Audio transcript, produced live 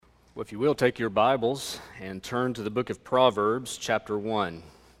Well, if you will, take your Bibles and turn to the book of Proverbs, chapter 1.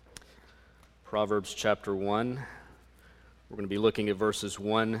 Proverbs, chapter 1. We're going to be looking at verses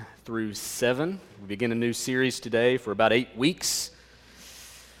 1 through 7. We begin a new series today for about 8 weeks.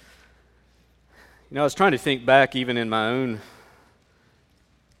 You know, I was trying to think back even in my own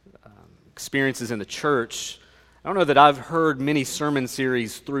experiences in the church. I don't know that I've heard many sermon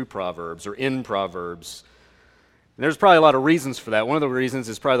series through Proverbs or in Proverbs. And there's probably a lot of reasons for that. One of the reasons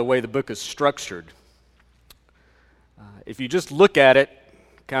is probably the way the book is structured. If you just look at it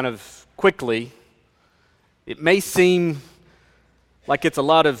kind of quickly, it may seem like it's a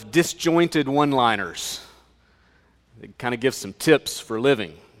lot of disjointed one-liners. It kind of gives some tips for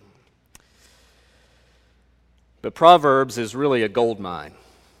living. But Proverbs is really a gold mine.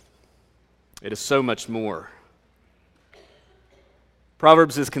 It is so much more.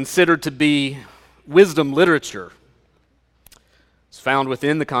 Proverbs is considered to be wisdom literature. It's found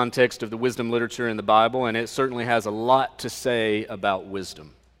within the context of the wisdom literature in the Bible, and it certainly has a lot to say about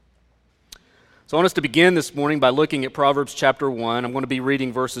wisdom. So I want us to begin this morning by looking at Proverbs chapter 1. I'm going to be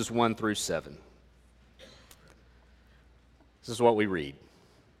reading verses 1 through 7. This is what we read.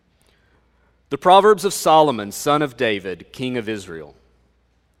 The Proverbs of Solomon, son of David, king of Israel.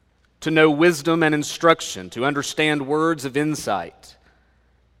 To know wisdom and instruction, to understand words of insight,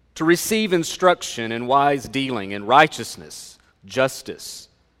 to receive instruction in wise dealing, in righteousness, justice,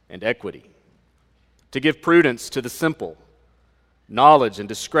 and equity, to give prudence to the simple, knowledge and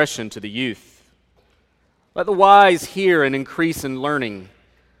discretion to the youth. Let the wise hear and increase in learning,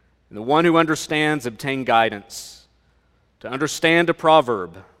 and the one who understands obtain guidance. To understand a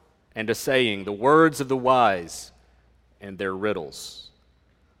proverb and a saying, the words of the wise and their riddles.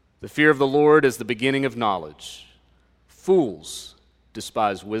 The fear of the Lord is the beginning of knowledge. Fools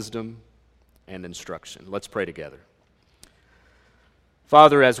despise wisdom and instruction. Let's pray together.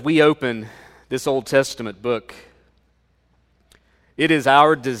 Father, as we open this Old Testament book, it is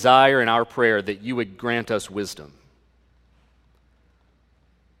our desire and our prayer that you would grant us wisdom.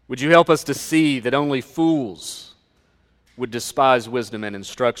 Would you help us to see that only fools would despise wisdom and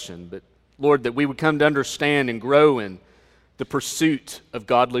instruction, but Lord, that we would come to understand and grow in the pursuit of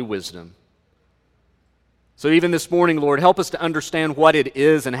godly wisdom. So even this morning, Lord, help us to understand what it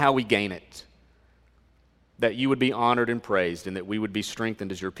is and how we gain it. That you would be honored and praised, and that we would be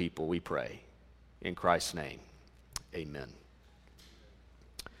strengthened as your people, we pray. In Christ's name, amen.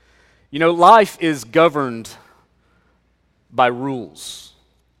 You know, life is governed by rules.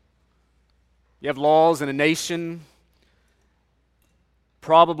 You have laws in a nation,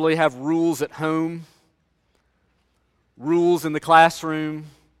 probably have rules at home, rules in the classroom,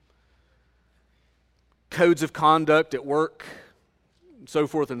 codes of conduct at work, and so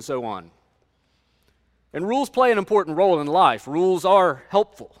forth and so on. And rules play an important role in life. Rules are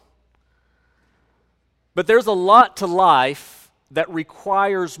helpful. But there's a lot to life that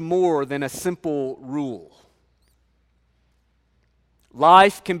requires more than a simple rule.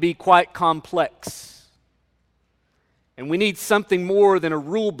 Life can be quite complex. And we need something more than a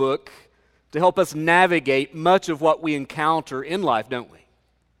rule book to help us navigate much of what we encounter in life, don't we?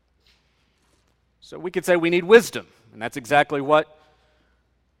 So we could say we need wisdom, and that's exactly what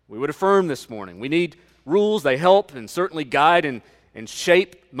we would affirm this morning. We need rules. They help and certainly guide and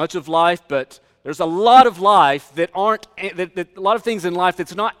shape much of life, but there's a lot of life that a lot of things in life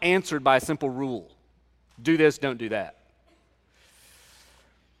that's not answered by a simple rule. Do this, don't do that.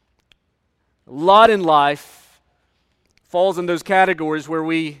 A lot in life falls in those categories where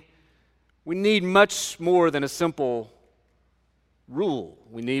we need much more than a simple rule.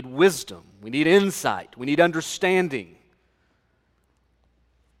 We need wisdom. We need insight. We need understanding.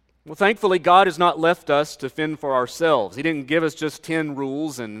 Well, thankfully, God has not left us to fend for ourselves. He didn't give us just 10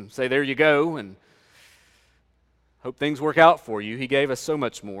 rules and say, there you go, and hope things work out for you. He gave us so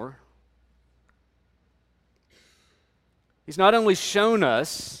much more. He's not only shown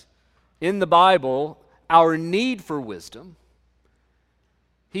us in the Bible our need for wisdom,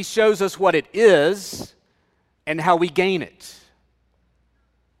 He shows us what it is and how we gain it.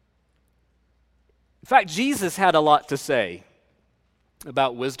 In fact, Jesus had a lot to say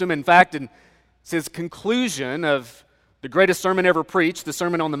about wisdom. In fact, in his conclusion of the greatest sermon ever preached, the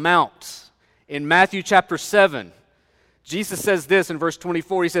Sermon on the Mount, in Matthew chapter 7, Jesus says this in verse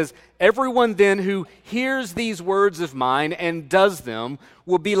 24. He says, "Everyone then who hears these words of mine and does them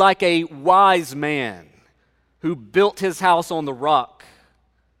will be like a wise man who built his house on the rock."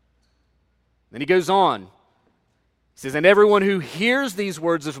 Then he goes on. He says, "And everyone who hears these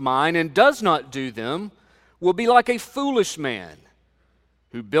words of mine and does not do them will be like a foolish man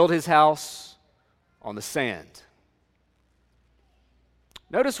who built his house on the sand."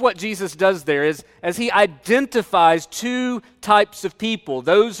 Notice what Jesus does there is, as he identifies two types of people,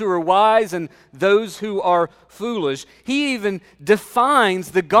 those who are wise and those who are foolish, he even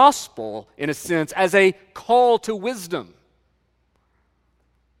defines the gospel, in a sense, as a call to wisdom.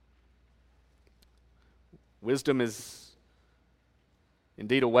 Wisdom is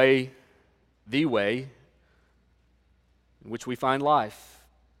indeed the way in which we find life.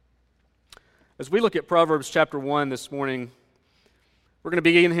 As we look at Proverbs chapter 1 this morning, we're going to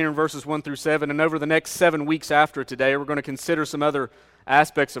begin here in verses 1 through 7, and over the next 7 weeks after today, we're going to consider some other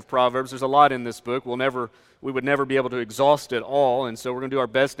aspects of Proverbs. There's a lot in this book. We would never be able to exhaust it all, and so we're going to do our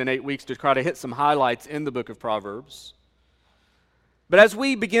best in 8 weeks to try to hit some highlights in the book of Proverbs. But as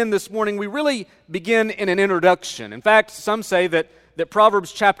we begin this morning, we really begin in an introduction. In fact, some say that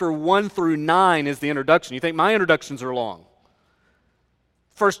Proverbs chapter 1 through 9 is the introduction. You think my introductions are long.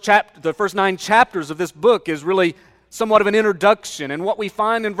 The first 9 chapters of this book is really somewhat of an introduction, and what we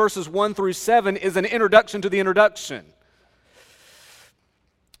find in verses 1 through 7 is an introduction to the introduction.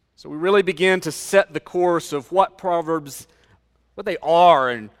 So we really begin to set the course of what Proverbs, what they are,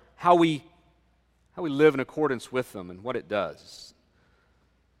 and how we live in accordance with them and what it does.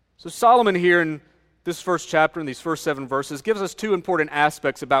 So Solomon here in this first chapter, in these first 7 verses, gives us 2 important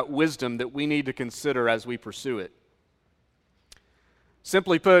aspects about wisdom that we need to consider as we pursue it.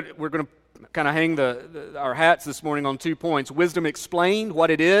 Simply put, we're going to kind of hang our hats this morning on 2 points. Wisdom explained,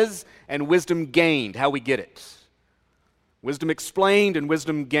 what it is, and wisdom gained, how we get it. Wisdom explained and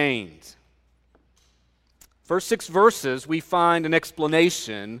wisdom gained. First 6 verses, we find an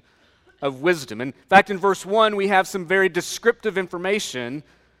explanation of wisdom. In fact, in verse 1, we have some very descriptive information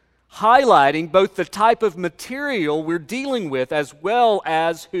highlighting both the type of material we're dealing with as well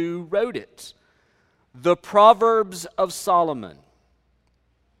as who wrote it. The Proverbs of Solomon.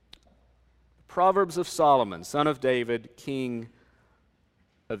 Proverbs of Solomon, son of David, king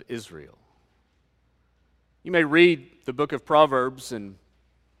of Israel. You may read the book of Proverbs, and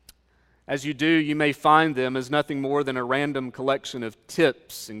as you do, you may find them as nothing more than a random collection of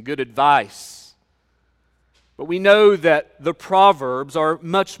tips and good advice. But we know that the Proverbs are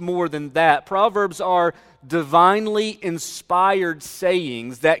much more than that. Proverbs are divinely inspired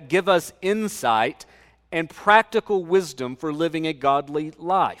sayings that give us insight and practical wisdom for living a godly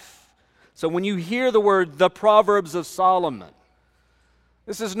life. So when you hear the word, the Proverbs of Solomon,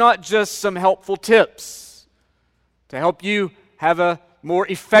 this is not just some helpful tips to help you have a more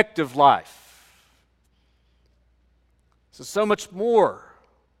effective life. This is so much more.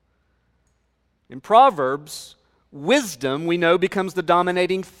 In Proverbs, wisdom, we know, becomes the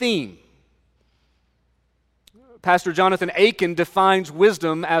dominating theme. Pastor Jonathan Aiken defines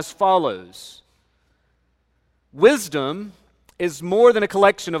wisdom as follows. Wisdom is more than a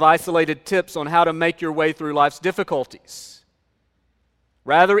collection of isolated tips on how to make your way through life's difficulties.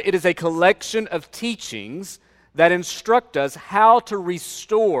 Rather, it is a collection of teachings that instruct us how to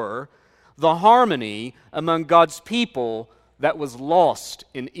restore the harmony among God's people that was lost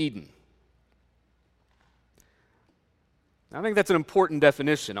in Eden. I think that's an important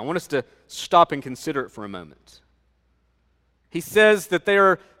definition. I want us to stop and consider it for a moment. He says that they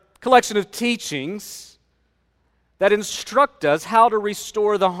are a collection of teachings that instruct us how to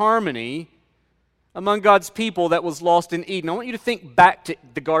restore the harmony among God's people that was lost in Eden. I want you to think back to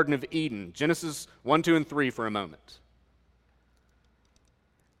the Garden of Eden, Genesis 1, 2, and 3 for a moment.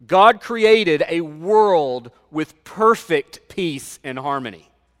 God created a world with perfect peace and harmony.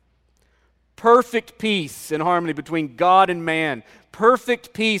 Perfect peace and harmony between God and man.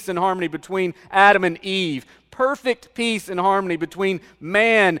 Perfect peace and harmony between Adam and Eve. Perfect peace and harmony between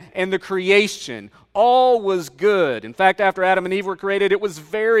man and the creation. All was good. In fact, after Adam and Eve were created, it was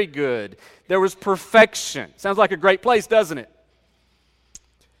very good. There was perfection. Sounds like a great place, doesn't it?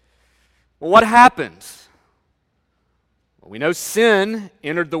 Well, what happened? Well, we know sin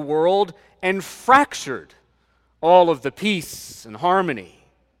entered the world and fractured all of the peace and harmony.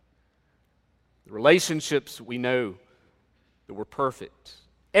 The relationships we know that were perfect.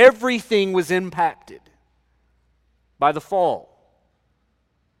 Everything was impacted by the fall.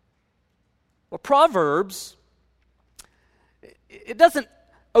 Well, Proverbs, it doesn't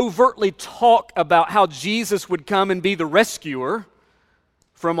overtly talk about how Jesus would come and be the rescuer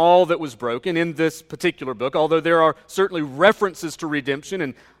from all that was broken in this particular book, although there are certainly references to redemption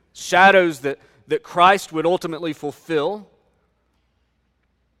and shadows that Christ would ultimately fulfill.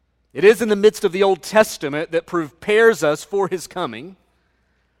 It is in the midst of the Old Testament that prepares us for His coming.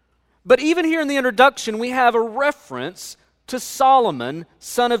 But even here in the introduction, we have a reference to Solomon,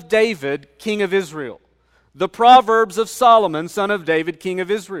 son of David, king of Israel. The Proverbs of Solomon, son of David, king of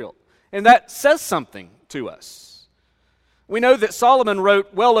Israel. And that says something to us. We know that Solomon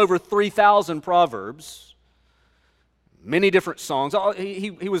wrote well over 3,000 Proverbs, many different songs.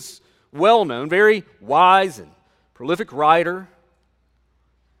 He was well known, very wise and prolific writer.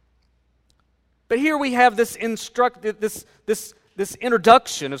 But here we have this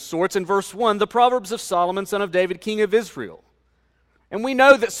introduction of sorts in verse 1, the Proverbs of Solomon, son of David, king of Israel. And we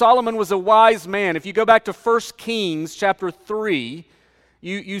know that Solomon was a wise man. If you go back to 1 Kings chapter 3,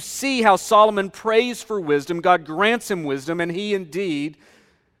 you see how Solomon prays for wisdom. God grants him wisdom, and he indeed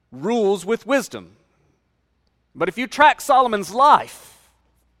rules with wisdom. But if you track Solomon's life,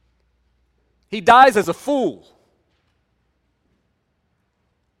 he dies as a fool.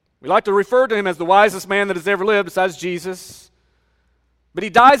 We like to refer to him as the wisest man that has ever lived besides Jesus. But he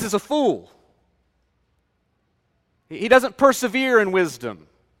dies as a fool. He doesn't persevere in wisdom.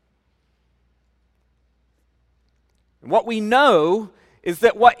 And what we know is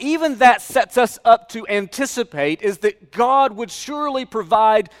that what even that sets us up to anticipate is that God would surely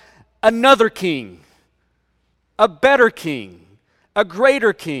provide another king, a better king, a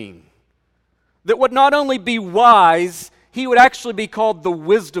greater king, that would not only be wise, he would actually be called the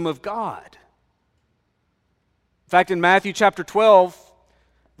wisdom of God. In fact, in Matthew chapter 12,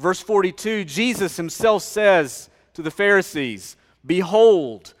 verse 42, Jesus himself says to the Pharisees,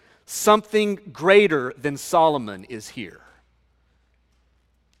 "Behold, something greater than Solomon is here."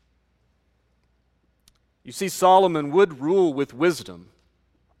 You see, Solomon would rule with wisdom,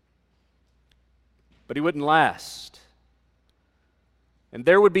 but he wouldn't last. And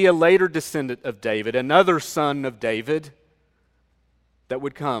there would be a later descendant of David, another son of David, that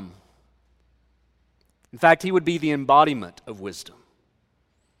would come. In fact, he would be the embodiment of wisdom.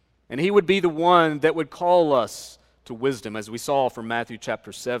 And he would be the one that would call us to wisdom, as we saw from Matthew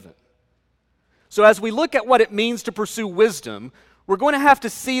chapter 7. So as we look at what it means to pursue wisdom, we're going to have to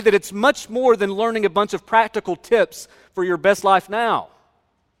see that it's much more than learning a bunch of practical tips for your best life now.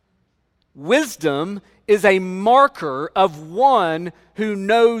 Wisdom is a marker of one who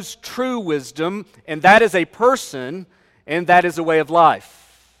knows true wisdom, and that is a person, and that is a way of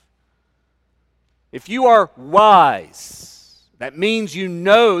life. If you are wise, that means you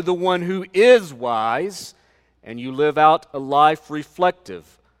know the one who is wise, and you live out a life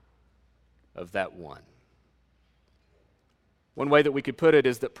reflective of that one. One way that we could put it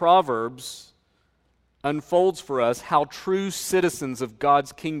is that Proverbs unfolds for us how true citizens of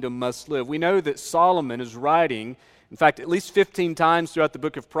God's kingdom must live. We know that Solomon is writing, in fact, at least 15 times throughout the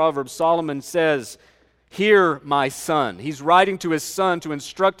book of Proverbs, Solomon says, "Hear, my son." He's writing to his son to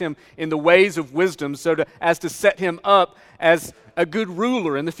instruct him in the ways of wisdom as to set him up as a good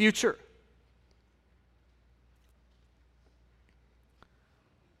ruler in the future.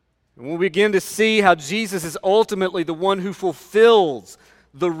 And we'll begin to see how Jesus is ultimately the one who fulfills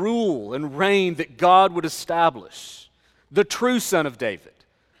the rule and reign that God would establish, the true son of David.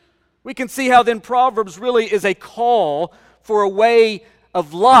 We can see how then Proverbs really is a call for a way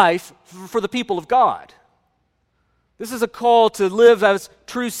of life for the people of God. This is a call to live as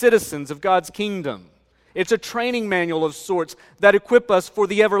true citizens of God's kingdom. It's a training manual of sorts that equip us for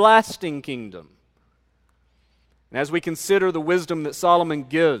the everlasting kingdom. And as we consider the wisdom that Solomon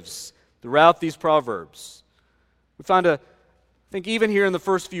gives throughout these Proverbs, we find I think even here in the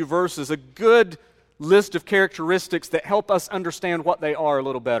first few verses, a good list of characteristics that help us understand what they are a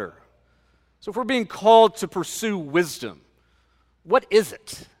little better. So if we're being called to pursue wisdom, what is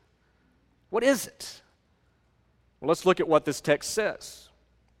it? What is it? Well, let's look at what this text says.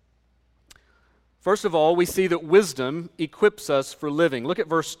 First of all, we see that wisdom equips us for living. Look at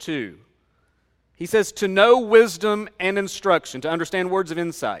verse 2. He says, to know wisdom and instruction, to understand words of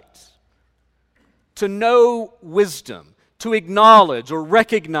insight. To know wisdom, to acknowledge or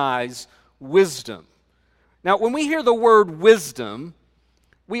recognize wisdom. Now, when we hear the word wisdom,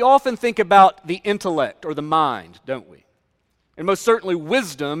 we often think about the intellect or the mind, don't we? And most certainly,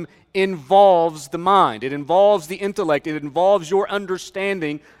 wisdom involves the mind. It involves the intellect. It involves your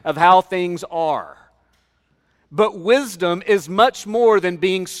understanding of how things are. But wisdom is much more than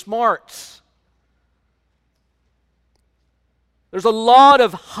being smart. There's a lot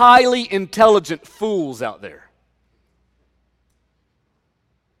of highly intelligent fools out there.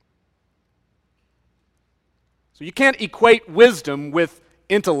 So you can't equate wisdom with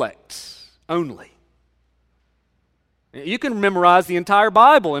intellect only. You can memorize the entire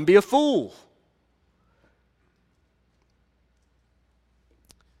Bible and be a fool.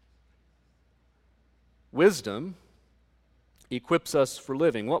 Wisdom equips us for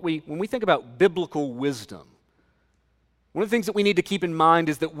living. When we think about biblical wisdom, one of the things that we need to keep in mind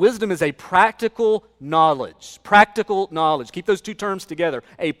is that wisdom is a practical knowledge. Practical knowledge. Keep those two terms together.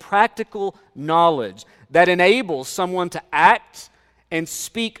 A practical knowledge that enables someone to act and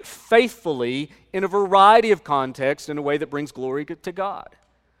speak faithfully in a variety of contexts in a way that brings glory to God.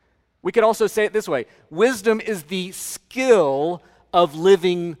 We could also say it this way: wisdom is the skill of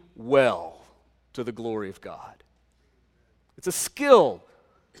living well to the glory of God. It's a skill.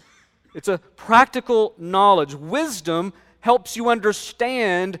 It's a practical knowledge. Wisdom helps you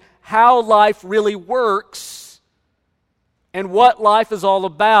understand how life really works and what life is all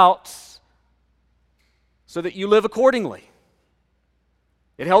about so that you live accordingly.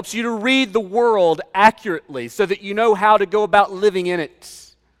 It helps you to read the world accurately so that you know how to go about living in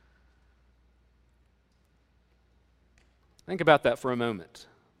it. Think about that for a moment.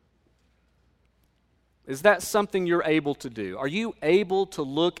 Is that something you're able to do? Are you able to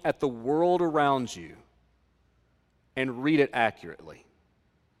look at the world around you and read it accurately?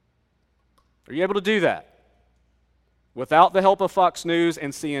 Are you able to do that without the help of Fox News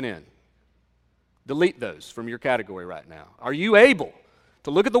and CNN? Delete those from your category right now. Are you able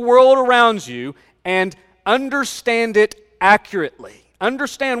to look at the world around you and understand it accurately?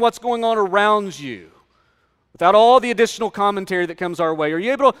 Understand what's going on around you without all the additional commentary that comes our way? Are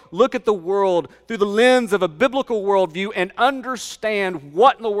you able to look at the world through the lens of a biblical worldview and understand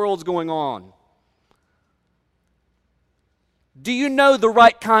what in the world's going on? Do you know the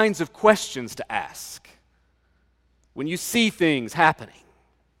right kinds of questions to ask when you see things happening?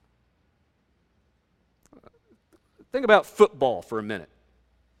 Think about football for a minute.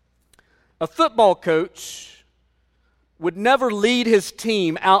 A football coach would never lead his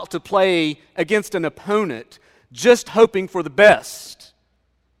team out to play against an opponent just hoping for the best,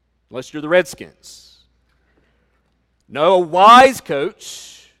 unless you're the Redskins. No, a wise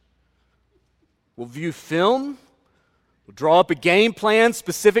coach will view film, will draw up a game plan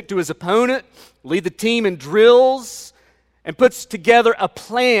specific to his opponent, lead the team in drills, and puts together a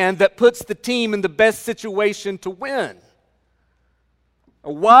plan that puts the team in the best situation to win.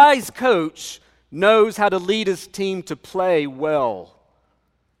 A wise coach knows how to lead his team to play well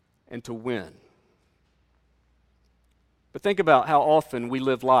and to win. But think about how often we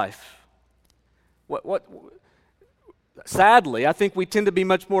live life. Sadly, I think we tend to be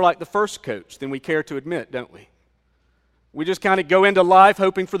much more like the first coach than we care to admit, don't we? We just kind of go into life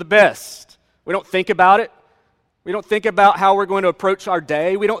hoping for the best. We don't think about it. We don't think about how we're going to approach our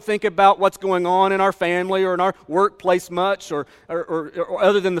day. We don't think about what's going on in our family or in our workplace much, or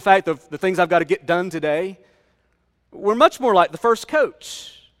other than the fact of the things I've got to get done today. We're much more like the first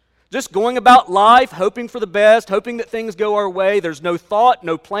coach. Just going about life, hoping for the best, hoping that things go our way. There's no thought,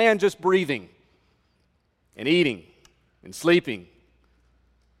 no plan, just breathing and eating and sleeping.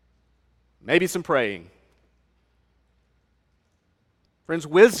 Maybe some praying. Friends,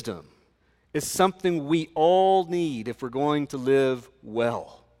 wisdom is something we all need if we're going to live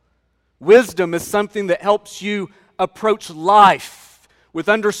well. Wisdom is something that helps you approach life with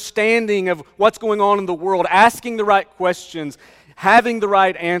understanding of what's going on in the world, asking the right questions, having the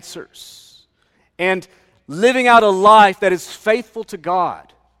right answers, and living out a life that is faithful to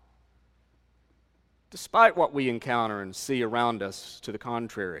God, despite what we encounter and see around us to the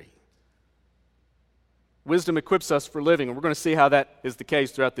contrary. Wisdom equips us for living, and we're going to see how that is the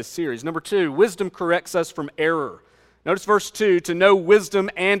case throughout this series. Number 2, wisdom corrects us from error. Notice verse 2, to know wisdom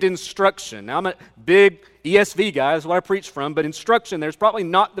and instruction. Now, I'm a big ESV guy, that's what I preach from, but instruction there's probably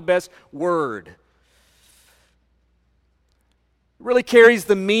not the best word. It really carries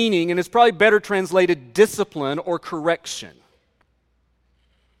the meaning, and it's probably better translated discipline or correction.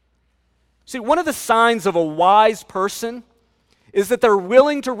 See, one of the signs of a wise person is that they're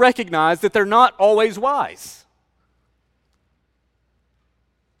willing to recognize that they're not always wise.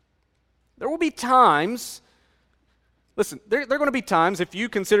 There will be times, listen, there are going to be times, if you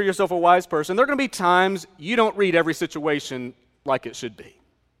consider yourself a wise person, there are going to be times you don't read every situation like it should be.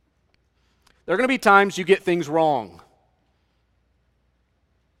 There are going to be times you get things wrong.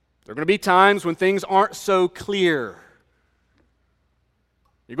 There are going to be times when things aren't so clear.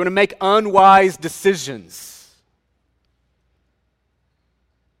 You're going to make unwise decisions.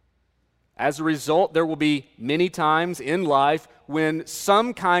 As a result, there will be many times in life when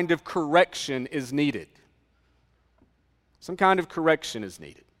some kind of correction is needed. Some kind of correction is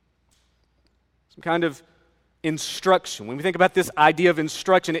needed. Some kind of instruction. When we think about this idea of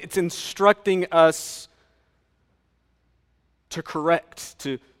instruction, it's instructing us to correct,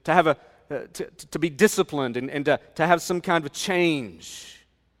 to have to be disciplined and to have some kind of change.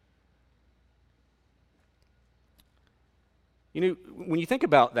 You know, when you think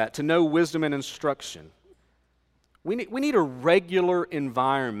about that, to know wisdom and instruction, we need a regular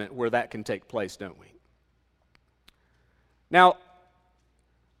environment where that can take place, don't we? Now,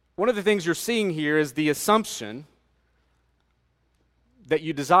 one of the things you're seeing here is the assumption that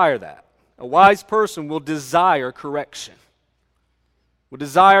you desire that. A wise person will desire correction, will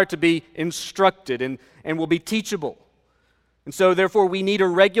desire to be instructed, and will be teachable. And so, therefore, we need a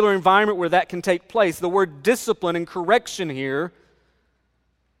regular environment where that can take place. The word discipline and correction here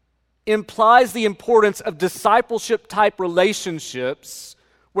implies the importance of discipleship-type relationships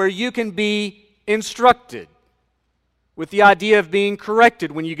where you can be instructed with the idea of being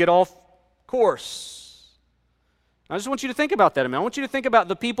corrected when you get off course. I just want you to think about that a minute. I want you to think about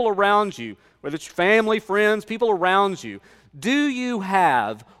the people around you, whether it's family, friends, people around you. Do you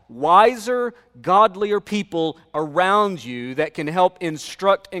have wiser, godlier people around you that can help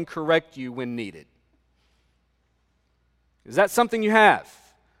instruct and correct you when needed? Is that something you have?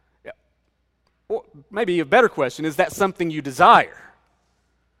 Yeah. Or maybe a better question, is that something you desire?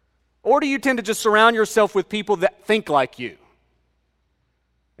 Or do you tend to just surround yourself with people that think like you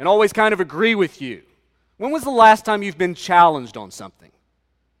and always kind of agree with you? When was the last time you've been challenged on something?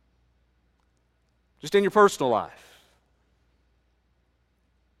 Just in your personal life.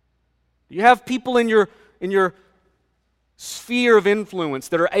 You have people in your sphere of influence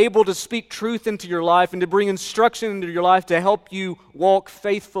that are able to speak truth into your life and to bring instruction into your life to help you walk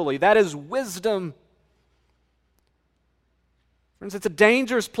faithfully. That is wisdom. Friends, it's a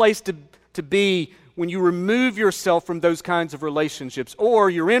dangerous place to be when you remove yourself from those kinds of relationships, or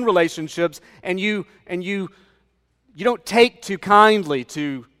you're in relationships and you don't take too kindly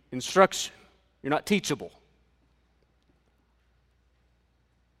to instruction. You're not teachable.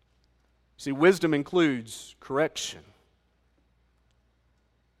 See, wisdom includes correction.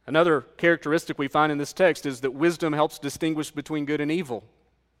 Another characteristic we find in this text is that wisdom helps distinguish between good and evil.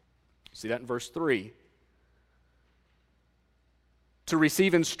 See that in verse 3. To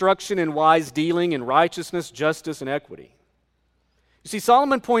receive instruction in wise dealing, in righteousness, justice, and equity. You see,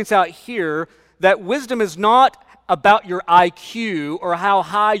 Solomon points out here that wisdom is not about your IQ or how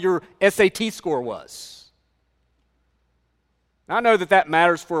high your SAT score was. I know that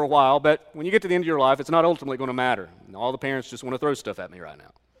matters for a while, but when you get to the end of your life, it's not ultimately going to matter. All the parents just want to throw stuff at me right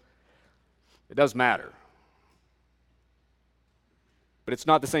now. It does matter. But it's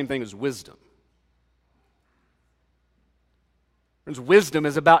not the same thing as wisdom. Friends, wisdom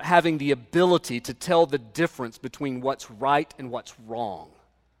is about having the ability to tell the difference between what's right and what's wrong.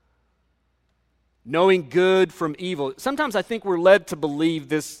 Knowing good from evil. Sometimes I think we're led to believe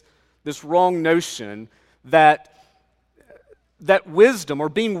this wrong notion that wisdom or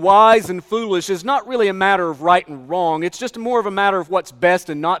being wise and foolish is not really a matter of right and wrong. It's just more of a matter of what's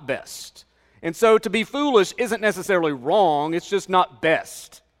best and not best. And so to be foolish isn't necessarily wrong, it's just not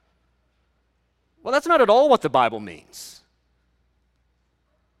best. Well, that's not at all what the Bible means.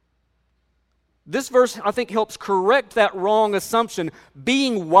 This verse, I think, helps correct that wrong assumption.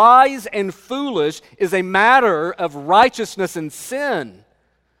 Being wise and foolish is a matter of righteousness and sin.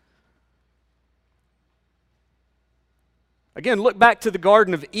 Again, look back to the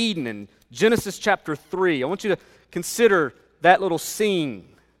Garden of Eden in Genesis chapter 3. I want you to consider that little scene.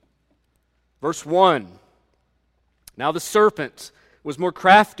 Verse 1. Now the serpent was more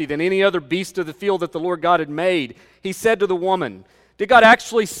crafty than any other beast of the field that the Lord God had made. He said to the woman, "Did God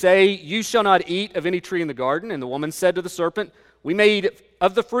actually say, 'You shall not eat of any tree in the garden?' And the woman said to the serpent, 'We may eat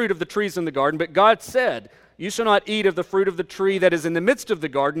of the fruit of the trees in the garden, but God said, You shall not eat of the fruit of the tree that is in the midst of the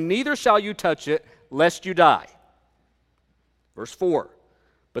garden, neither shall you touch it, lest you die.'" Verse 4,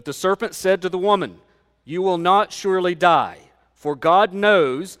 "But the serpent said to the woman, 'You will not surely die, for God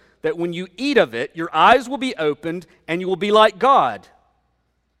knows that when you eat of it, your eyes will be opened, and you will be like God,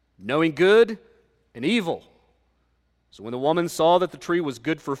 knowing good and evil.' So when the woman saw that the tree was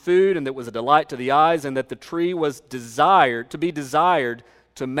good for food, and that it was a delight to the eyes, and that the tree was desired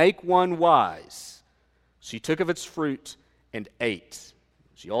to make one wise, she took of its fruit and ate.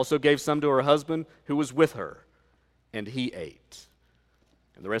 She also gave some to her husband who was with her, and he ate."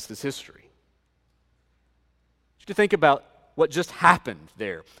 And the rest is history. Just to think about what just happened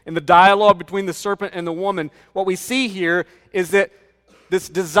there. In the dialogue between the serpent and the woman, what we see here is that this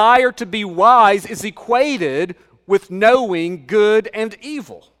desire to be wise is equated with knowing good and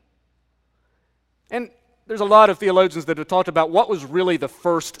evil. And there's a lot of theologians that have talked about what was really the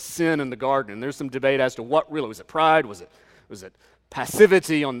first sin in the garden. And there's some debate as to what really was it. Pride? Was it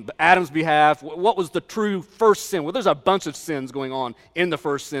passivity on Adam's behalf? What was the true first sin? Well, there's a bunch of sins going on in the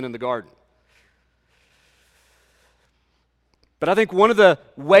first sin in the garden. But I think one of the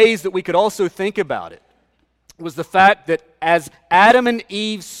ways that we could also think about it was the fact that as Adam and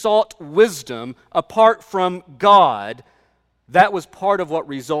Eve sought wisdom apart from God, that was part of what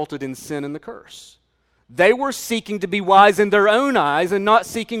resulted in sin and the curse. They were seeking to be wise in their own eyes and not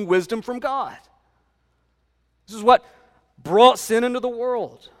seeking wisdom from God. This is what brought sin into the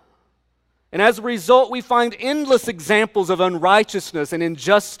world. And as a result, we find endless examples of unrighteousness and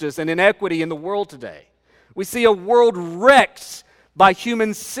injustice and inequity in the world today. We see a world wrecked by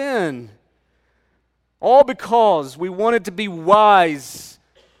human sin, all because we wanted to be wise,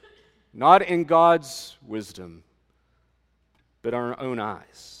 not in God's wisdom, but our own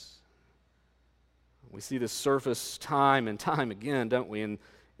eyes. We see this surface time and time again, don't we,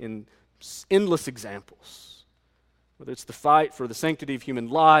 in endless examples. Whether it's the fight for the sanctity of human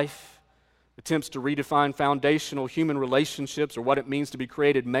life, attempts to redefine foundational human relationships or what it means to be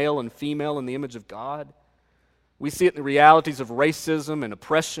created male and female in the image of God. We see it in the realities of racism and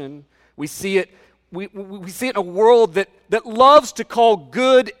oppression. We see it in a world that loves to call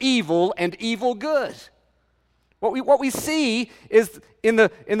good evil and evil good. What we see is in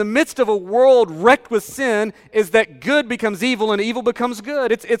the midst of a world wrecked with sin is that good becomes evil and evil becomes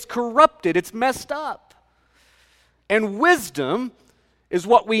good. It's corrupted. It's messed up. And wisdom is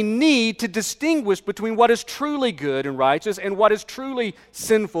what we need to distinguish between what is truly good and righteous and what is truly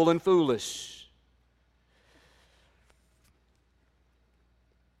sinful and foolish.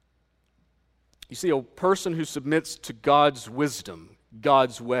 You see, a person who submits to God's wisdom,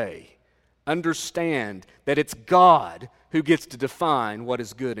 God's way, understand that it's God who gets to define what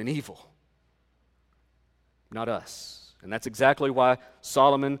is good and evil, not us. And that's exactly why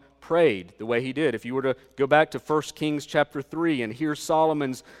Solomon prayed the way he did. If you were to go back to 1 Kings chapter 3 and hear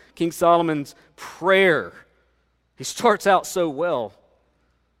King Solomon's prayer, he starts out so well.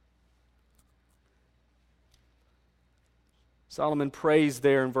 Solomon prays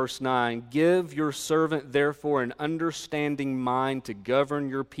there in verse 9, "Give your servant therefore an understanding mind to govern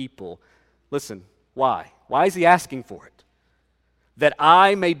your people." Listen, why? Why is he asking for it? "That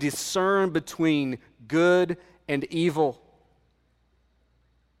I may discern between good and evil.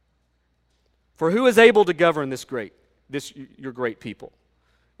 For who is able to govern your great people?"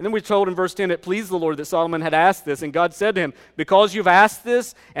 And then we're told in verse 10, it pleased the Lord that Solomon had asked this, and God said to him, "Because you've asked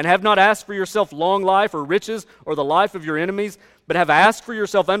this, and have not asked for yourself long life or riches or the life of your enemies, but have asked for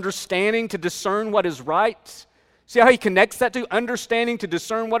yourself understanding to discern what is right." See how he connects that to understanding to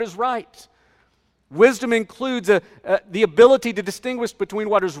discern what is right. Wisdom includes the ability to distinguish between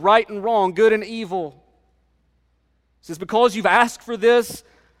what is right and wrong, good and evil. It says, "Because you've asked for this,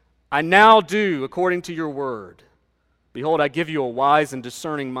 I now do according to your word. Behold, I give you a wise and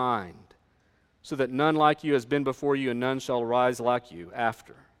discerning mind, so that none like you has been before you, and none shall rise like you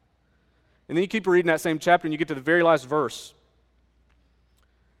after." And then you keep reading that same chapter, and you get to the very last verse.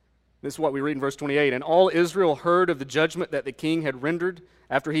 This is what we read in verse 28. "And all Israel heard of the judgment that the king had rendered,"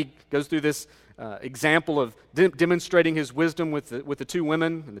 after he goes through this example of demonstrating his wisdom with the two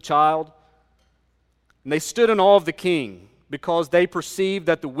women and the child. "And they stood in awe of the king, because they perceived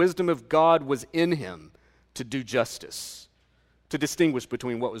that the wisdom of God was in him to do justice, to distinguish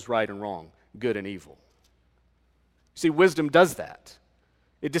between what was right and wrong, good and evil." See, wisdom does that.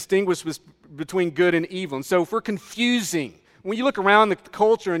 It distinguishes between good and evil. And so if we're confusing, when you look around the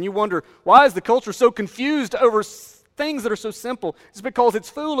culture and you wonder, why is the culture so confused over things that are so simple? It's because it's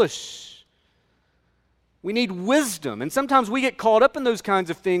foolish. We need wisdom, and sometimes we get caught up in those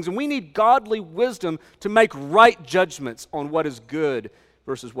kinds of things, and we need godly wisdom to make right judgments on what is good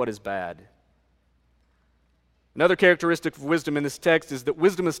versus what is bad. Another characteristic of wisdom in this text is that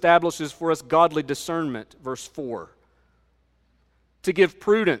wisdom establishes for us godly discernment, verse 4. "To give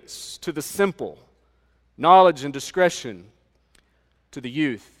prudence to the simple, knowledge and discretion to the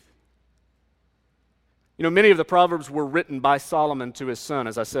youth." You know, many of the Proverbs were written by Solomon to his son,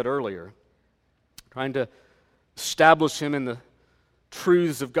 as I said earlier, trying to establish him in the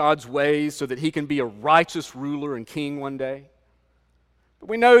truths of God's ways so that he can be a righteous ruler and king one day. But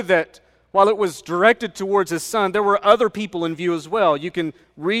we know that while it was directed towards his son, there were other people in view as well. You can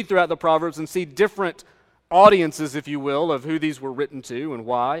read throughout the Proverbs and see different audiences, if you will, of who these were written to and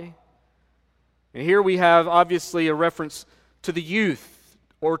why. And here we have obviously a reference to the youth,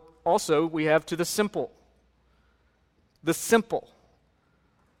 or also we have to the simple. The simple.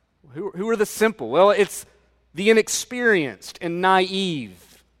 Who are the simple? Well, it's the inexperienced and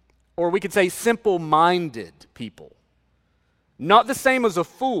naive, or we could say simple-minded people. Not the same as a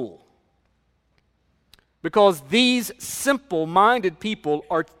fool, because these simple-minded people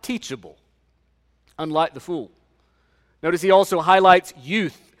are teachable, unlike the fool. Notice he also highlights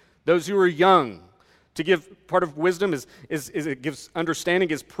youth, those who are young. To give part of wisdom is it gives understanding,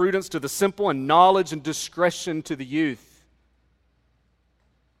 gives prudence to the simple, and knowledge and discretion to the youth.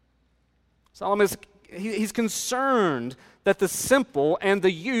 Solomon he's concerned that the simple and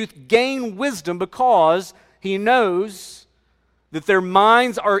the youth gain wisdom because he knows that their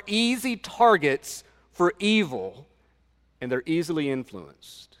minds are easy targets for evil and they're easily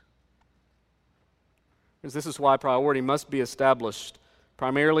influenced. Because this is why priority must be established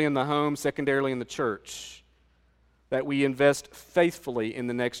primarily in the home, secondarily in the church, that we invest faithfully in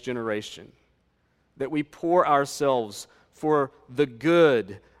the next generation, that we pour ourselves for the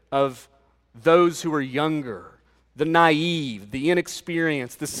good of those who are younger, the naive, the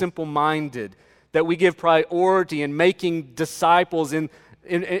inexperienced, the simple-minded, that we give priority in making disciples in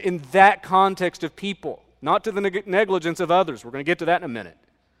that context of people, not to the negligence of others. We're going to get to that in a minute.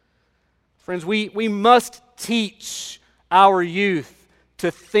 Friends, we must teach our youth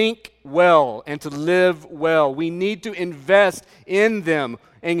to think well and to live well. We need to invest in them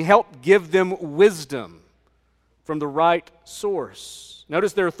and help give them wisdom from the right source.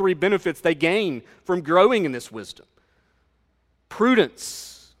 Notice there are 3 benefits they gain from growing in this wisdom.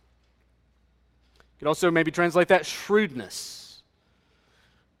 Prudence. You could also maybe translate that shrewdness.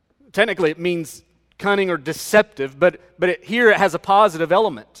 Technically, it means cunning or deceptive, but here it has a positive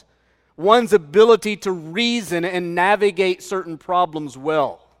element. One's ability to reason and navigate certain problems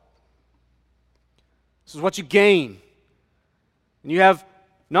well. This is what you gain. And you have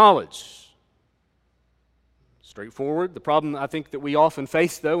knowledge. Straightforward. The problem I think that we often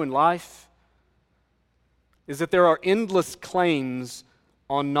face, though, in life is that there are endless claims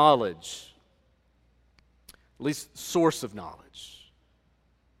on knowledge, at least source of knowledge.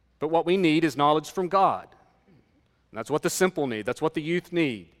 But what we need is knowledge from God. And that's what the simple need. That's what the youth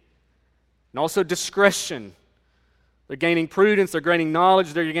need. And also discretion. They're gaining prudence, they're gaining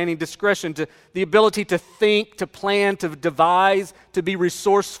knowledge, they're gaining discretion, the ability to think, to plan, to devise, to be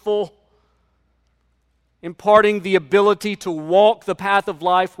resourceful, imparting the ability to walk the path of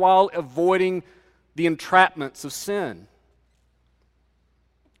life while avoiding the entrapments of sin.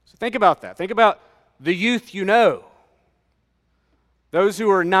 So think about that. Think about the youth you know, those who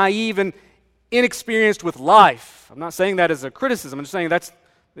are naive and inexperienced with life. I'm not saying that as a criticism. I'm just saying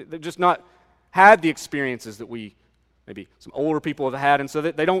they're just not had the experiences that we, maybe some older people have had, and so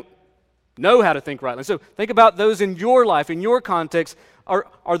that they don't know how to think rightly. So think about those in your life, in your context.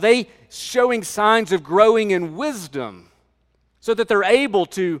 Are they showing signs of growing in wisdom so that they're able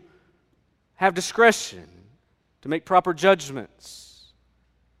to have discretion, to make proper judgments?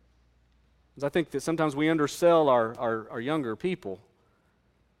 Because I think that sometimes we undersell our younger people,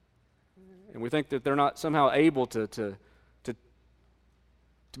 and we think that they're not somehow able to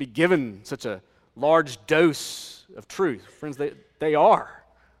be given such a large dose of truth. Friends, they are.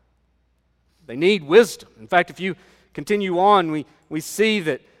 They need wisdom. In fact, if you continue on, we see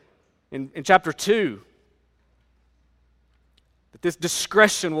that in chapter 2, that this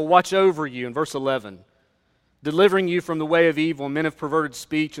discretion will watch over you in verse 11, delivering you from the way of evil, men of perverted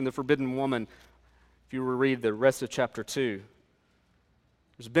speech, and the forbidden woman. If you will read the rest of chapter 2,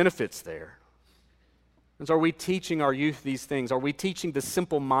 there's benefits there. And so are we teaching our youth these things? Are we teaching the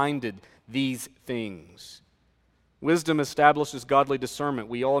simple-minded these things? Wisdom establishes godly discernment.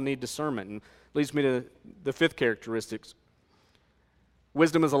 We all need discernment. And leads me to the 5th characteristic.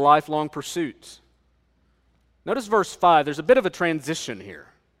 Wisdom is a lifelong pursuit. Notice verse 5. There's a bit of a transition here.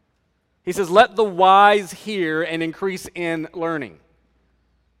 He says, let the wise hear and increase in learning.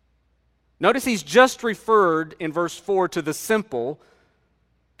 Notice he's just referred in verse 4 to the simple,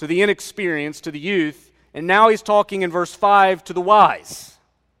 to the inexperienced, to the youth. And now he's talking in verse 5 to the wise.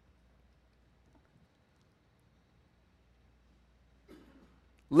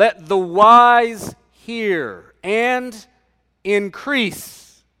 Let the wise hear and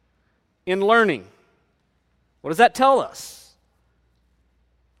increase in learning. What does that tell us?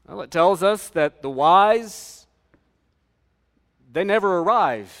 Well, it tells us that the wise, they never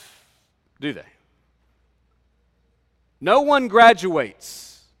arrive, do they? No one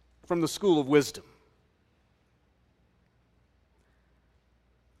graduates from the school of wisdom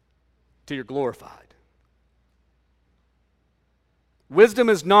till you're glorified. Wisdom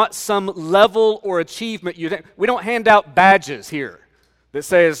is not some level or achievement. We don't hand out badges here that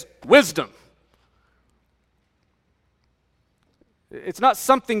says wisdom. It's not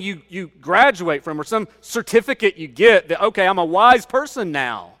something you graduate from or some certificate you get that, okay, I'm a wise person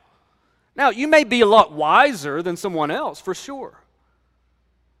now. Now, you may be a lot wiser than someone else, for sure.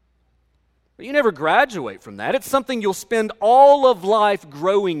 But you never graduate from that. It's something you'll spend all of life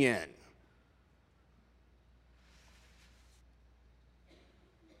growing in.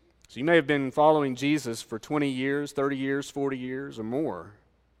 So you may have been following Jesus for 20 years, 30 years, 40 years, or more,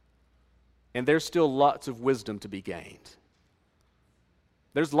 and there's still lots of wisdom to be gained.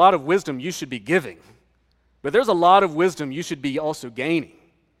 There's a lot of wisdom you should be giving But there's a lot of wisdom you should be also gaining,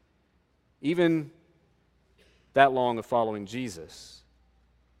 even that long of following Jesus.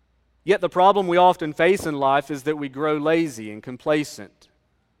 Yet the problem we often face in life is that we grow lazy and complacent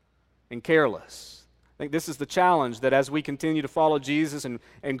and careless. I think this is the challenge, that as we continue to follow Jesus and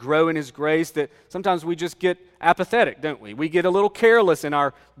grow in His grace, that sometimes we just get apathetic, don't we? We get a little careless in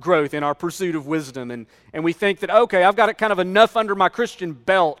our growth, in our pursuit of wisdom, and we think that, okay, I've got it kind of enough under my Christian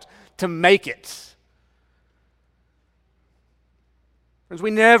belt to make it. Friends,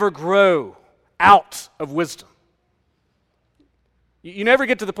 we never grow out of wisdom. You never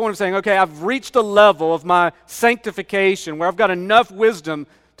get to the point of saying, okay, I've reached a level of my sanctification where I've got enough wisdom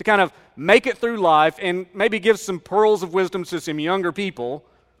to kind of make it through life and maybe give some pearls of wisdom to some younger people,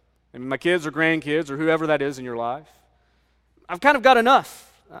 maybe my kids or grandkids or whoever that is in your life. I've kind of got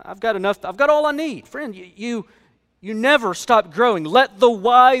enough. I've got all I need. Friend, you never stop growing. Let the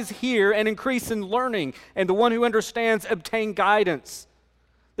wise hear and increase in learning, and the one who understands obtain guidance.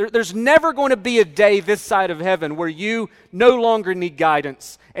 There's never going to be a day this side of heaven where you no longer need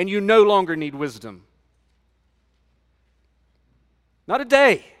guidance and you no longer need wisdom. Not a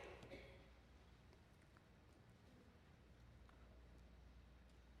day.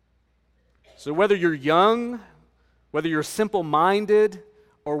 So whether you're young, whether you're simple-minded,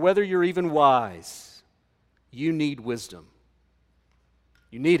 or whether you're even wise, you need wisdom.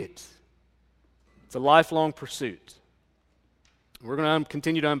 You need it. It's a lifelong pursuit. We're going to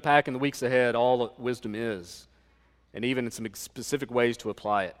continue to unpack in the weeks ahead all that wisdom is, and even in some specific ways to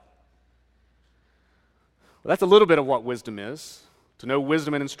apply it. Well, that's a little bit of what wisdom is. To know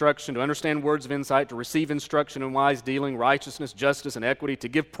wisdom and instruction, to understand words of insight, to receive instruction in wise dealing, righteousness, justice, and equity, to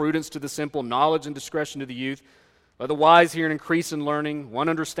give prudence to the simple, knowledge and discretion to the youth. Let the wise hear and increase in learning. One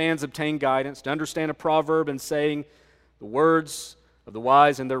understands, obtain guidance. To understand a proverb and saying, the words of the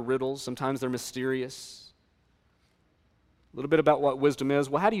wise and their riddles, sometimes they're mysterious. A little bit about what wisdom is.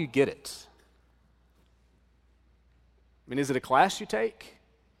 Well, how do you get it? I mean, is it a class you take?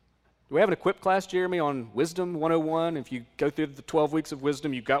 Do we have an equipped class, Jeremy, on Wisdom 101? If you go through the 12 weeks of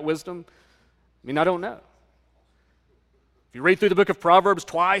wisdom, you've got wisdom? I mean, I don't know. If you read through the book of Proverbs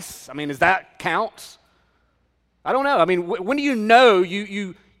twice, I mean, does that count? I don't know. I mean, when do you know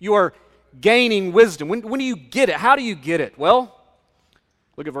you are gaining wisdom? When do you get it? How do you get it? Well,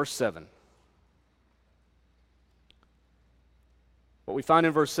 look at verse 7. What we find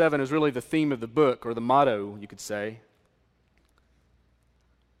in verse 7 is really the theme of the book, or the motto, you could say.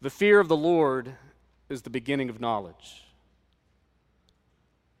 The fear of the Lord is the beginning of knowledge.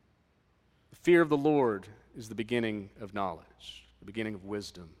 The fear of the Lord is the beginning of knowledge, the beginning of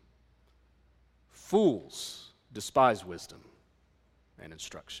wisdom. Fools despise wisdom and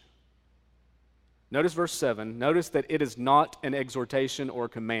instruction. Notice verse 7. Notice that it is not an exhortation or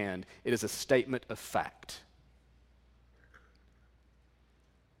command. It is a statement of fact.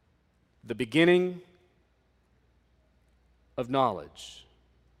 The beginning of knowledge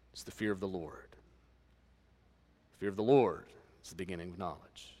is the fear of the Lord. The fear of the Lord is the beginning of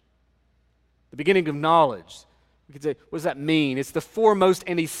knowledge. The beginning of knowledge, we could say, what does that mean? It's the foremost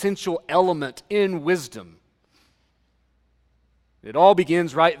and essential element in wisdom. It all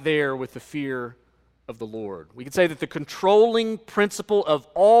begins right there with the fear of the Lord. We could say that the controlling principle of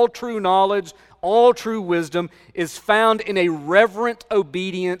all true knowledge, all true wisdom, is found in a reverent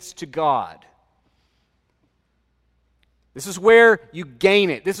obedience to God. This is where you gain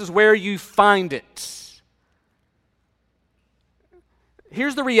it. This is where you find it.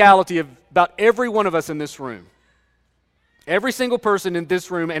 Here's the reality of about every one of us in this room. Every single person in this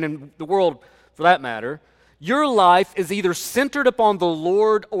room and in the world, for that matter, your life is either centered upon the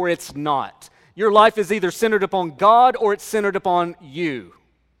Lord or it's not. Your life is either centered upon God or it's centered upon you.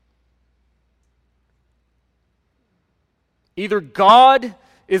 Either God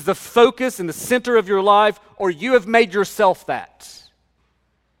is the focus and the center of your life, or you have made yourself that.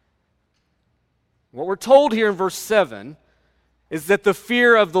 What we're told here in verse 7 is that the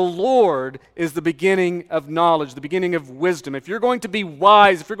fear of the Lord is the beginning of knowledge, the beginning of wisdom. If you're going to be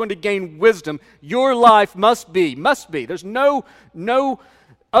wise, if you're going to gain wisdom, your life must be, there's no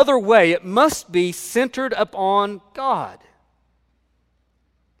other way, it must be centered upon God.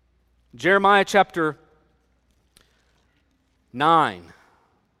 Jeremiah chapter 9,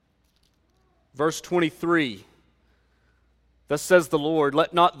 verse 23. Thus says the Lord,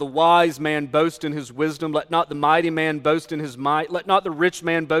 let not the wise man boast in his wisdom, let not the mighty man boast in his might, let not the rich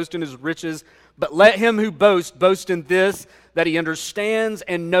man boast in his riches, but let him who boasts boast in this, that he understands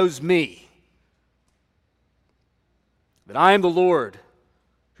and knows me, that I am the Lord,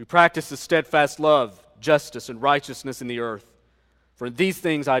 who practices steadfast love, justice, and righteousness in the earth. For in these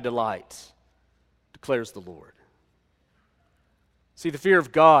things I delight, to declares the Lord. See, the fear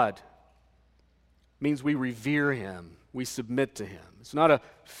of God means we revere Him, we submit to Him. It's not a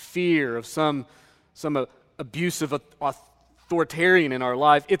fear of some abusive authoritarian in our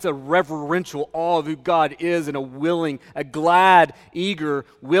life. It's a reverential awe of who God is and a glad, eager,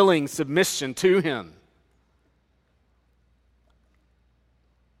 willing submission to Him.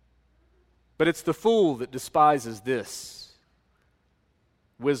 But it's the fool that despises this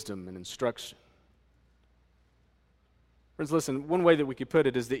wisdom and instruction. Friends, listen, one way that we could put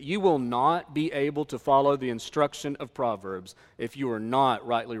it is that you will not be able to follow the instruction of Proverbs if you are not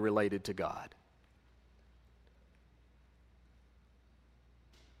rightly related to God.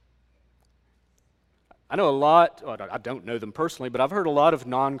 I know a lot, I don't know them personally, but I've heard a lot of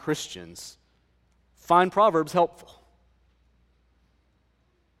non-Christians find Proverbs helpful.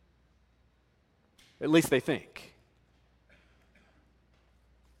 At least they think.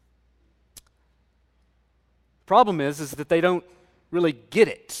 The problem is that they don't really get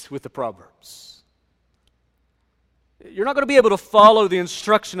it with the Proverbs. You're not going to be able to follow the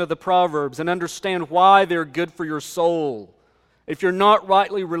instruction of the Proverbs and understand why they're good for your soul if you're not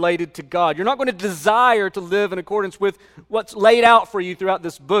rightly related to God. You're not going to desire to live in accordance with what's laid out for you throughout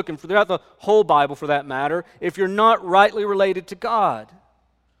this book and throughout the whole Bible, for that matter, if you're not rightly related to God.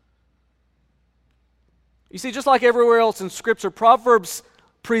 You see, just like everywhere else in Scripture, Proverbs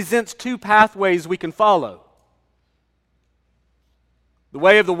presents two pathways we can follow: the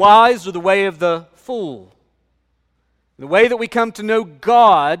way of the wise or the way of the fool. The way that we come to know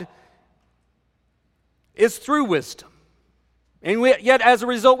God is through wisdom. And yet, as a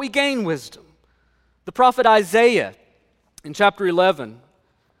result, we gain wisdom. The prophet Isaiah, in chapter 11,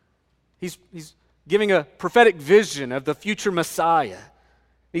 he's giving a prophetic vision of the future Messiah.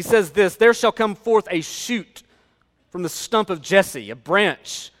 He says this: "There shall come forth a shoot from the stump of Jesse, a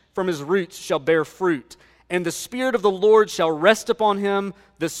branch from his roots shall bear fruit. And the Spirit of the Lord shall rest upon him,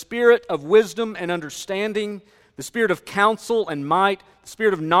 the Spirit of wisdom and understanding, the Spirit of counsel and might, the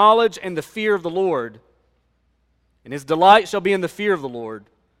Spirit of knowledge and the fear of the Lord. And his delight shall be in the fear of the Lord."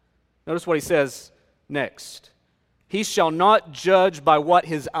 Notice what he says next. "He shall not judge by what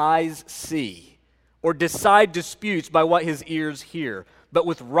his eyes see, or decide disputes by what his ears hear. But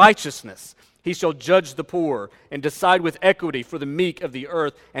with righteousness he shall judge the poor, and decide with equity for the meek of the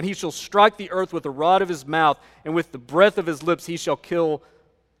earth. And he shall strike the earth with the rod of his mouth, and with the breath of his lips he shall kill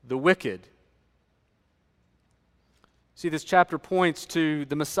the wicked." See, this chapter points to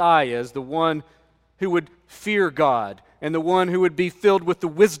the Messiah as the one who would fear God and the one who would be filled with the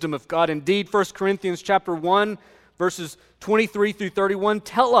wisdom of God. Indeed, 1 Corinthians chapter 1, verses 23 through 31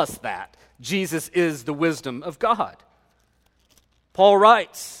 tell us that Jesus is the wisdom of God. Paul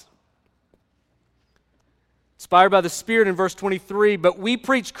writes, inspired by the Spirit, in verse 23, "But we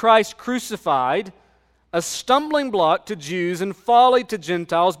preach Christ crucified, a stumbling block to Jews and folly to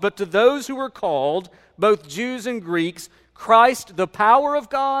Gentiles, but to those who are called, both Jews and Greeks, Christ the power of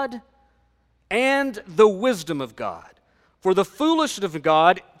God and the wisdom of God. For the foolishness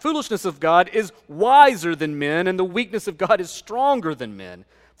of God is wiser than men, and the weakness of God is stronger than men.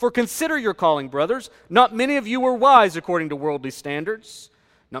 For consider your calling, brothers. Not many of you were wise according to worldly standards.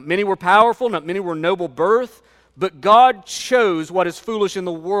 Not many were powerful, not many were noble birth. But God chose what is foolish in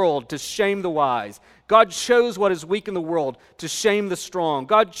the world to shame the wise. God chose what is weak in the world to shame the strong.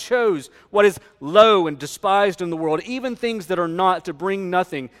 God chose what is low and despised in the world, even things that are not, to bring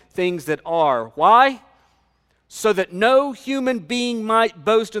nothing things that are." Why? "So that no human being might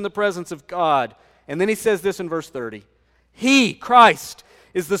boast in the presence of God." And then he says this in verse 30. "He, Christ,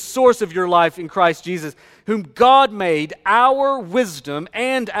 is the source of your life in Christ Jesus, whom God made our wisdom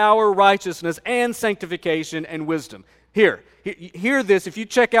and our righteousness and sanctification and wisdom." Hear this. If you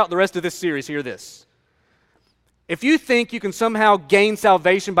check out the rest of this series, hear this. If you think you can somehow gain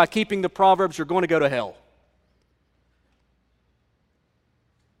salvation by keeping the Proverbs, you're going to go to hell.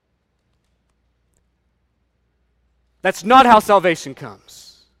 That's not how salvation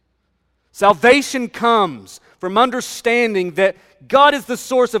comes. Salvation comes from understanding that God is the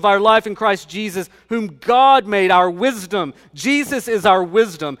source of our life in Christ Jesus, whom God made our wisdom. Jesus is our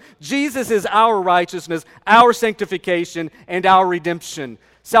wisdom. Jesus is our righteousness, our sanctification, and our redemption.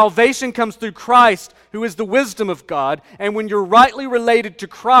 Salvation comes through Christ, who is the wisdom of God. And when you're rightly related to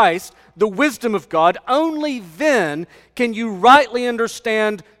Christ, the wisdom of God, only then can you rightly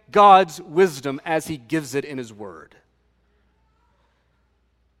understand God's wisdom as He gives it in His Word.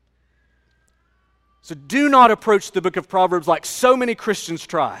 So do not approach the book of Proverbs like so many Christians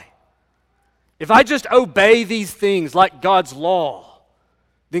try. If I just obey these things like God's law,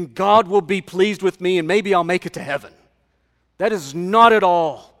 then God will be pleased with me and maybe I'll make it to heaven. That is not at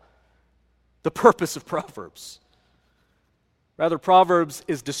all the purpose of Proverbs. Rather, Proverbs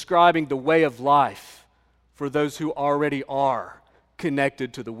is describing the way of life for those who already are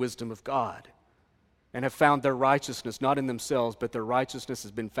connected to the wisdom of God and have found their righteousness not in themselves, but their righteousness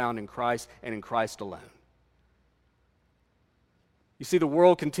has been found in Christ and in Christ alone. You see, the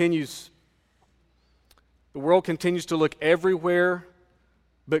world continues to look everywhere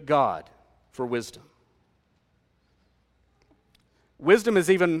but God for wisdom. Wisdom is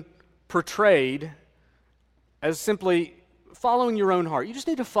even portrayed as simply following your own heart. You just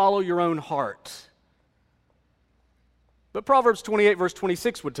need to follow your own heart. But Proverbs 28 verse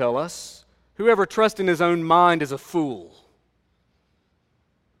 26 would tell us, whoever trusts in his own mind is a fool,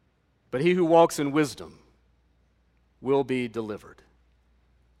 but he who walks in wisdom will be delivered.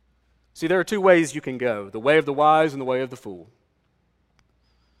 See, there are two ways you can go, the way of the wise and the way of the fool.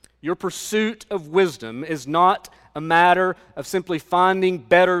 Your pursuit of wisdom is not a matter of simply finding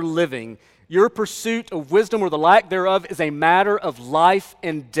better living. Your pursuit of wisdom or the lack thereof is a matter of life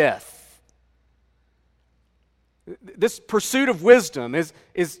and death. This pursuit of wisdom is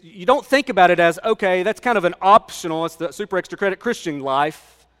you don't think about it as, okay, that's kind of an optional, it's the super extra credit Christian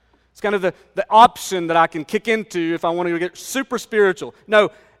life. It's kind of the option that I can kick into if I want to get super spiritual.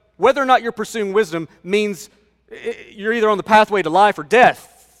 No, whether or not you're pursuing wisdom means you're either on the pathway to life or death.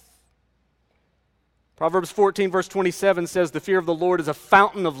 Proverbs 14 verse 27 says, the fear of the Lord is a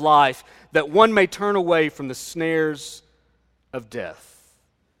fountain of life, that one may turn away from the snares of death.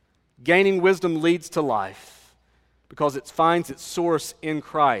 Gaining wisdom leads to life because it finds its source in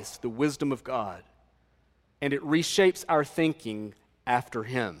Christ, the wisdom of God, and it reshapes our thinking after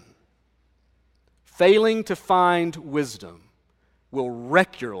Him. Failing to find wisdom will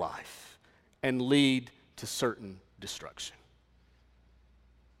wreck your life and lead to certain destruction.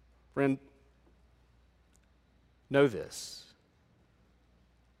 Friend, know this,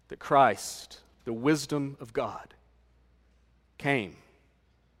 that Christ, the wisdom of God, came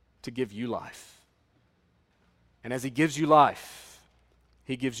to give you life. And as He gives you life,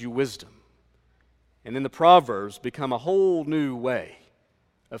 He gives you wisdom. And then the Proverbs become a whole new way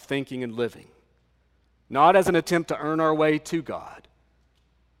of thinking and living. Not as an attempt to earn our way to God,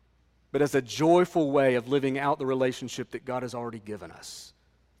 but as a joyful way of living out the relationship that God has already given us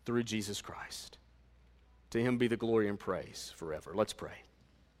through Jesus Christ. To Him be the glory and praise forever. Let's pray.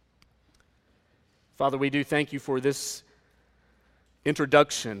 Father, we do thank You for this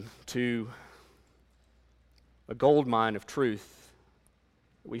introduction to a gold mine of truth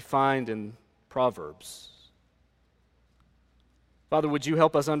that we find in Proverbs. Father, would You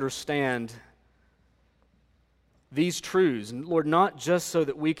help us understand these truths? And Lord, not just so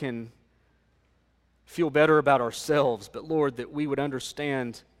that we can feel better about ourselves, but Lord, that we would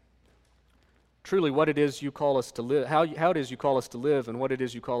understand truly what it is You call us to live, how it is You call us to live, and what it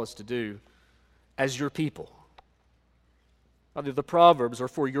is You call us to do as Your people. Father, the Proverbs are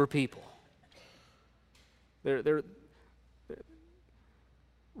for Your people. They're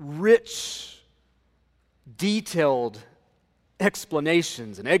rich, detailed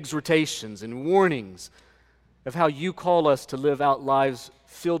explanations and exhortations and warnings of how You call us to live out lives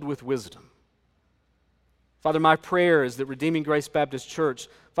filled with wisdom. Father, my prayer is that Redeeming Grace Baptist Church,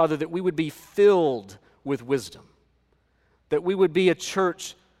 Father, that we would be filled with wisdom, that we would be a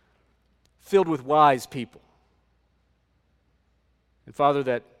church filled with wise people. And Father,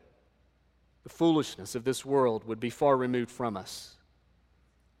 that the foolishness of this world would be far removed from us.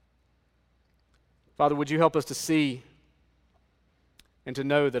 Father, would You help us to see and to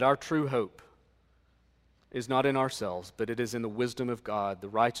know that our true hope is not in ourselves, but it is in the wisdom of God, the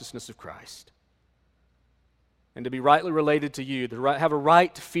righteousness of Christ. And to be rightly related to You, to have a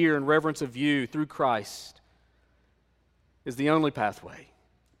right fear and reverence of You through Christ is the only pathway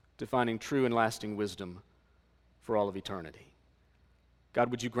to finding true and lasting wisdom for all of eternity.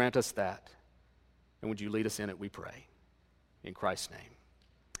 God, would You grant us that? And would You lead us in it, we pray. In Christ's name,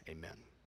 amen.